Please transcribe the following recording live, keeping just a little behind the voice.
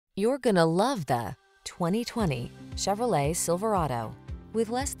You're gonna love the 2020 Chevrolet Silverado. With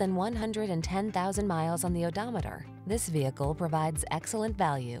less than 110,000 miles on the odometer, this vehicle provides excellent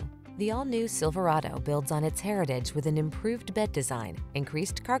value. The all-new Silverado builds on its heritage with an improved bed design,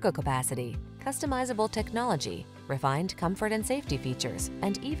 increased cargo capacity, customizable technology, refined comfort and safety features,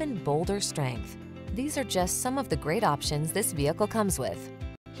 and even bolder strength. These are just some of the great options this vehicle comes with: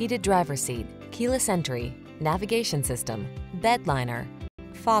 heated driver's seat, keyless entry, navigation system, bed liner,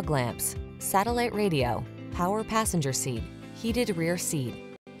 fog lamps, satellite radio, power passenger seat, heated rear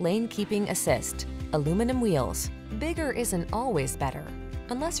seat, lane keeping assist, aluminum wheels. Bigger isn't always better,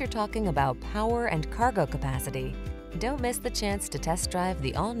 unless you're talking about power and cargo capacity. Don't miss the chance to test drive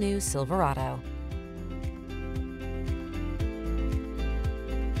the all-new Silverado.